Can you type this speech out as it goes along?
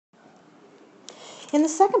In the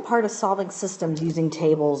second part of solving systems using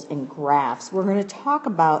tables and graphs, we're going to talk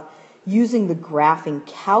about using the graphing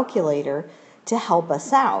calculator to help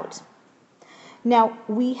us out. Now,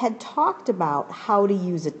 we had talked about how to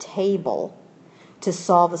use a table to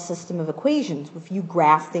solve a system of equations. If you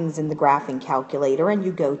graph things in the graphing calculator and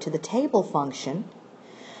you go to the table function,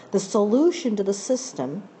 the solution to the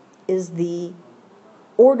system is the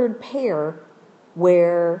ordered pair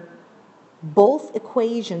where both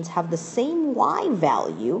equations have the same y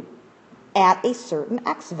value at a certain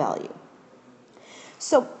x value.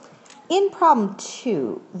 So in problem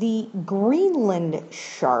 2, the Greenland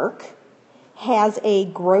shark has a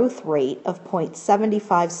growth rate of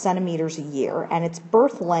 0.75 centimeters a year, and its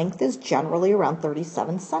birth length is generally around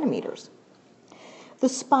 37 centimeters. The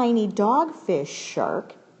spiny dogfish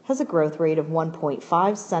shark has a growth rate of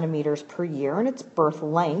 1.5 centimeters per year, and its birth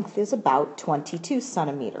length is about 22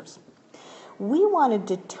 centimeters. We want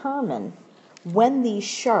to determine when these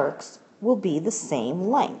sharks will be the same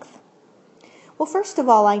length. Well, first of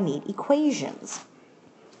all, I need equations.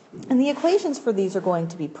 And the equations for these are going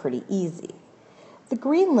to be pretty easy. The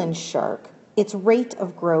Greenland shark, its rate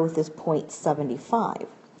of growth is 0.75.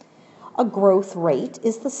 A growth rate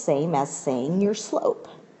is the same as saying your slope.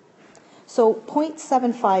 So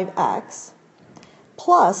 0.75x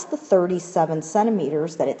plus the 37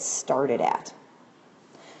 centimeters that it started at.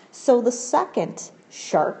 So the second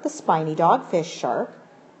shark, the spiny dogfish shark,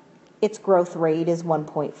 its growth rate is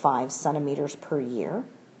 1.5 centimeters per year.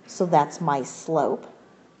 So that's my slope,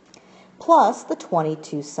 plus the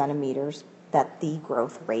 22 centimeters that the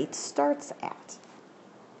growth rate starts at.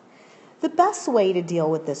 The best way to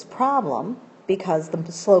deal with this problem, because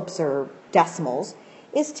the slopes are decimals,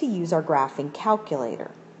 is to use our graphing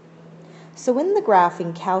calculator. So in the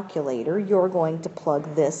graphing calculator, you're going to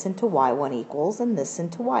plug this into y1 equals and this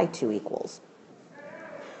into y2 equals.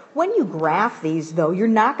 When you graph these, though, you're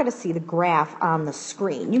not going to see the graph on the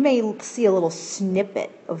screen. You may see a little snippet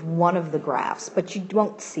of one of the graphs, but you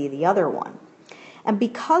won't see the other one. And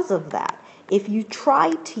because of that, if you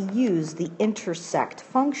try to use the intersect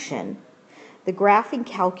function, the graphing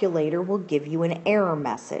calculator will give you an error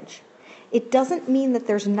message. It doesn't mean that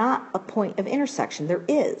there's not a point of intersection. There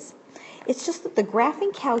is. It's just that the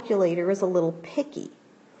graphing calculator is a little picky.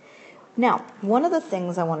 Now, one of the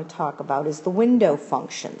things I want to talk about is the window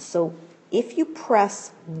function. So if you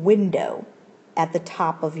press window at the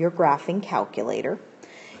top of your graphing calculator,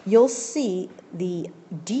 you'll see the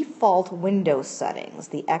default window settings.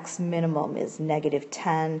 The x minimum is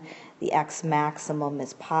 -10, the x maximum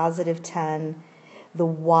is +10, the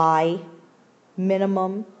y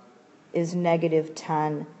minimum is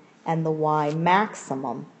 -10, and the y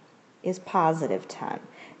maximum is +10.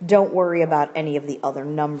 Don't worry about any of the other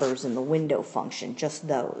numbers in the window function, just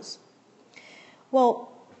those. Well,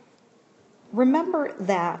 remember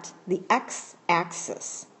that the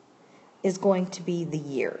x-axis is going to be the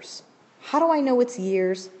years. How do I know it's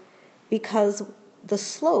years? Because the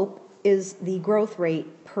slope is the growth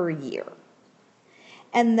rate per year.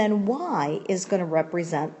 And then y is going to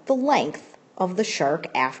represent the length of the shark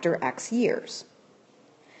after x years.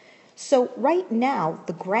 So right now,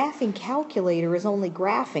 the graphing calculator is only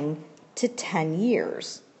graphing to 10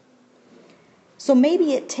 years. So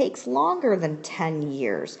maybe it takes longer than 10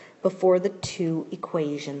 years before the two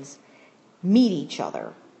equations meet each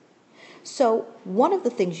other. So one of the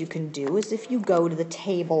things you can do is if you go to the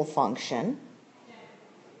table function,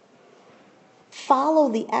 follow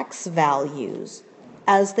the x values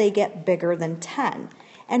as they get bigger than 10.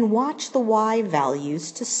 And watch the y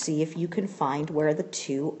values to see if you can find where the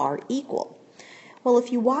two are equal. Well, if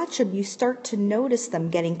you watch them, you start to notice them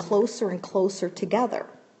getting closer and closer together.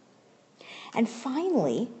 And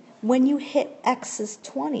finally, when you hit x is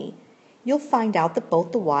 20, you'll find out that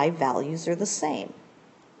both the y values are the same.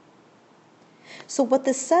 So what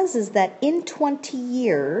this says is that in 20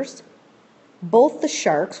 years, both the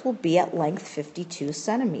sharks will be at length 52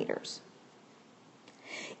 centimeters.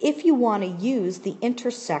 If you want to use the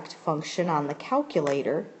intersect function on the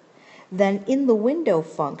calculator, then in the window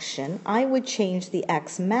function, I would change the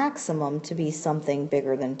x maximum to be something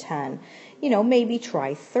bigger than 10. Maybe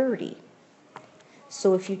try 30.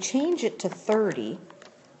 So if you change it to 30,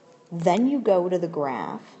 then you go to the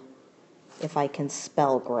graph, if I can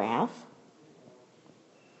spell graph,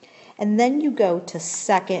 and then you go to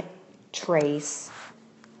second trace,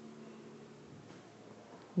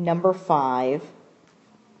 number 5,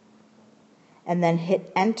 and then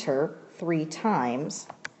hit enter 3 times,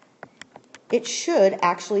 it should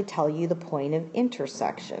actually tell you the point of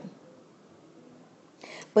intersection.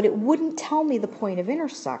 But it wouldn't tell me the point of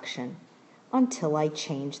intersection until I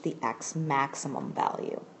change the x maximum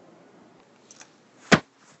value.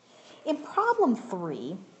 In problem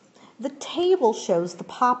 3, the table shows the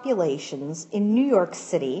populations in New York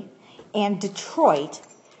City and Detroit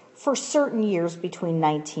for certain years between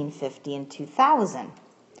 1950 and 2000.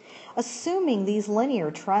 Assuming these linear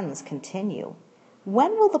trends continue,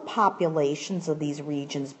 when will the populations of these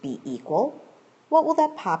regions be equal? What will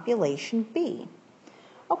that population be?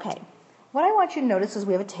 Okay, what I want you to notice is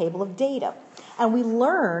we have a table of data, and we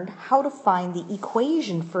learned how to find the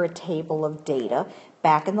equation for a table of data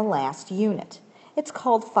back in the last unit. It's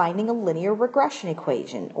called finding a linear regression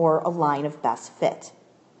equation, or a line of best fit.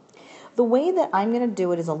 The way that I'm going to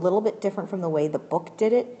do it is a little bit different from the way the book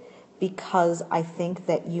did it, because I think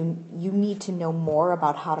that you need to know more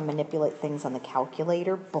about how to manipulate things on the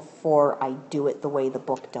calculator before I do it the way the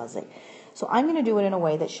book does it. So I'm going to do it in a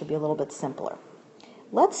way that should be a little bit simpler.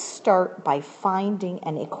 Let's start by finding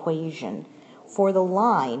an equation for the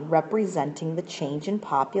line representing the change in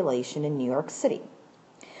population in New York City.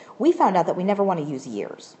 We found out that we never want to use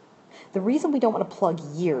years. The reason we don't want to plug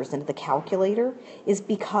years into the calculator is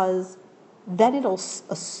because then it'll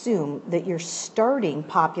assume that your starting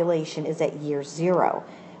population is at year 0.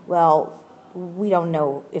 Well, we don't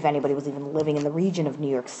know if anybody was even living in the region of New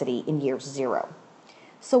York City in year 0.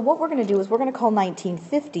 So what we're going to do is we're going to call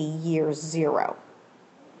 1950 year 0.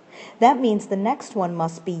 That means the next one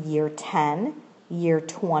must be year 10, year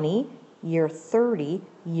 20, year 30,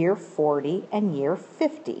 year 40, and year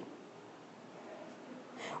 50.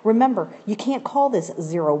 Remember, you can't call this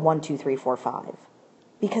 0, 1, 2, 3, 4, 5,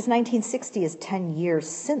 because 1960 is 10 years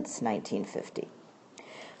since 1950.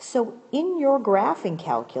 So in your graphing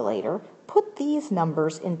calculator, put these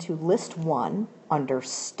numbers into list 1 under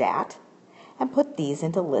stat, and put these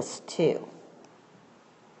into list 2.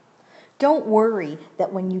 Don't worry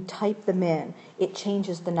that when you type them in, it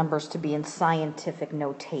changes the numbers to be in scientific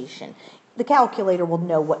notation. The calculator will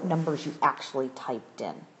know what numbers you actually typed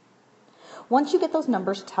in. Once you get those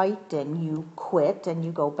numbers typed in, you quit and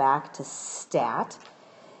you go back to stat.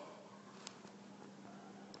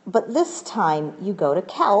 But this time you go to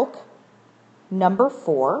calc, number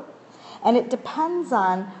 4, and it depends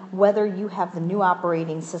on whether you have the new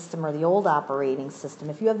operating system or the old operating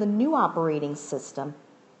system. If you have the new operating system,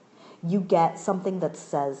 you get something that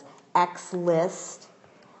says X list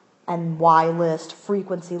and Y list,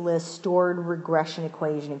 frequency list, stored regression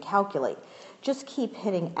equation, and calculate. Just keep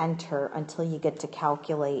hitting enter until you get to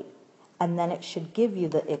calculate, and then it should give you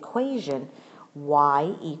the equation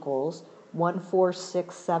Y equals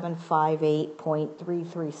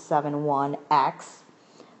 146,758.3371x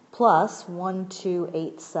plus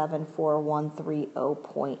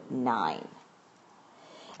 12874,130.9.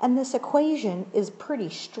 And this equation is pretty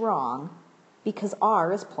strong because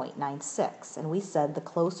R is 0.96. And we said the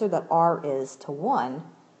closer that R is to 1,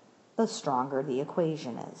 the stronger the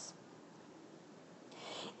equation is.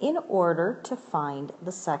 In order to find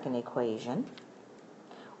the second equation,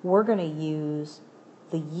 we're going to use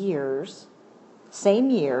the years, same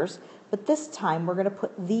years, but this time we're going to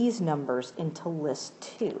put these numbers into list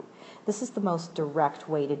 2. This is the most direct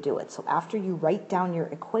way to do it. So after you write down your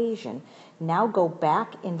equation, now go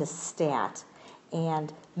back into stat,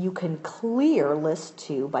 and you can clear list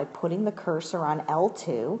 2 by putting the cursor on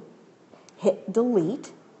L2, hit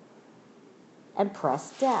delete, and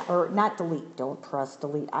press down, or not delete, don't press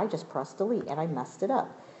delete. I just pressed delete and I messed it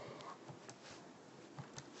up.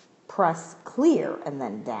 Press clear and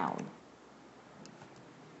then down.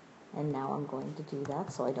 And now I'm going to do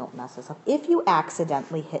that so I don't mess this up. If you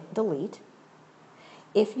accidentally hit delete,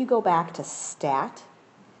 if you go back to stat,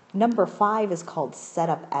 number 5 is called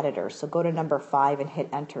setup editor. So go to number 5 and hit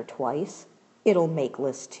enter twice. It'll make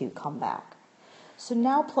list 2 come back. So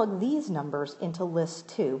now plug these numbers into list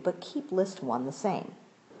 2, but keep list 1 the same.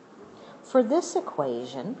 For this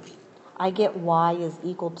equation, I get y is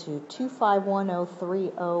equal to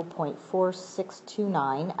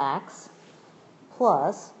 251,030.4629x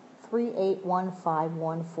plus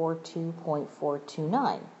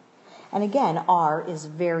 3815142.429. And again, R is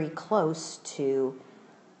very close to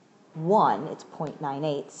 1. It's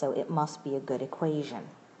 0.98, so it must be a good equation.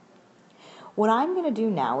 What I'm going to do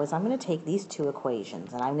now is I'm going to take these two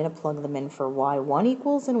equations and I'm going to plug them in for y1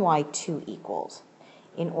 equals and y2 equals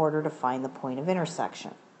in order to find the point of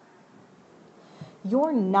intersection.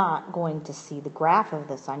 You're not going to see the graph of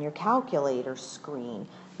this on your calculator screen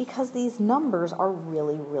because these numbers are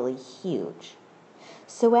really, really huge.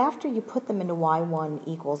 So after you put them into y1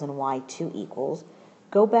 equals and y2 equals,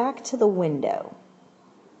 go back to the window.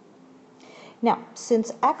 Now,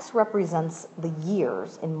 since x represents the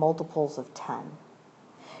years in multiples of 10,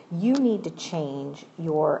 you need to change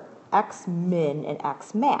your x min and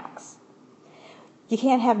x max. You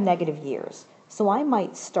can't have negative years. So I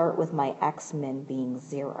might start with my x min being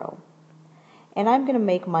 0. And I'm going to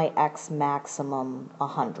make my x maximum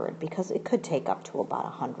 100 because it could take up to about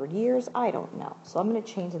 100 years. I don't know. So I'm going to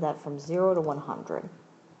change that from 0 to 100.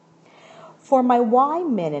 For my y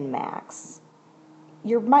min and max,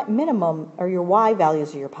 your minimum or your y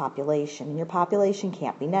values are your population, and your population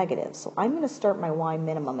can't be negative. So I'm going to start my y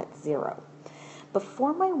minimum at 0. But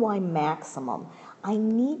for my y maximum, I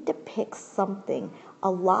need to pick something a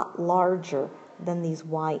lot larger than these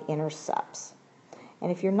y-intercepts.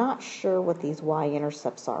 And if you're not sure what these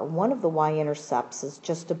y-intercepts are, one of the y-intercepts is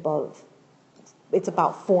just above, it's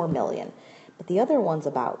about 4 million, but the other one's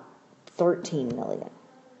about 13 million.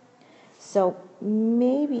 So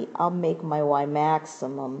maybe I'll make my y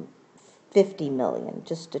maximum 50 million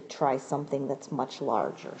just to try something that's much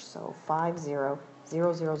larger. So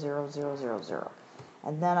 50,000,000,000.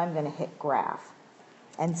 And then I'm going to hit graph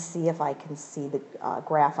and see if I can see the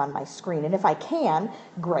graph on my screen. And if I can,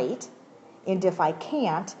 great. And if I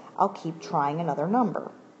can't, I'll keep trying another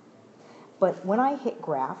number. But when I hit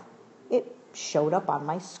graph, it showed up on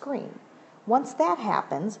my screen. Once that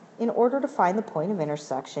happens, in order to find the point of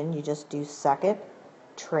intersection, you just do second,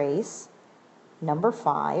 trace, number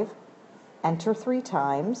 5, enter 3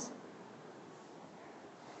 times,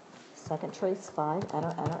 second trace 5,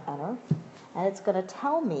 enter, enter, enter, and it's going to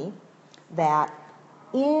tell me that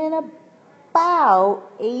in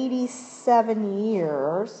about 87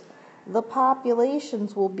 years, the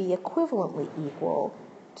populations will be equivalently equal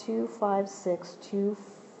to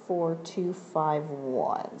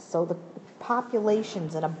 5624251. So the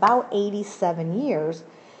populations in about 87 years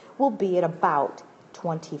will be at about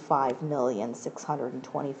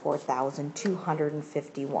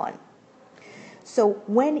 25,624,251. So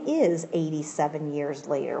when is 87 years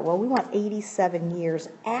later? Well, we want 87 years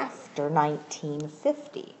after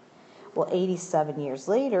 1950. Well, 87 years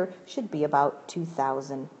later should be about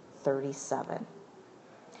 2037.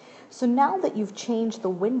 So now that you've changed the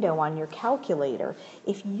window on your calculator,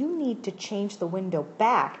 if you need to change the window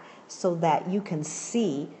back so that you can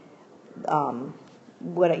see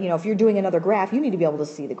if you're doing another graph, you need to be able to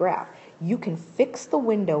see the graph. You can fix the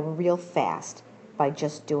window real fast by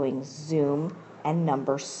just doing zoom and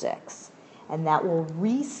number 6. And that will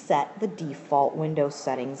reset the default window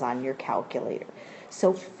settings on your calculator.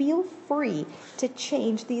 So feel free to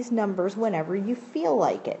change these numbers whenever you feel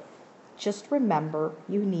like it. Just remember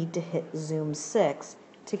you need to hit zoom 6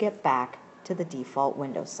 to get back to the default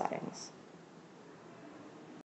window settings.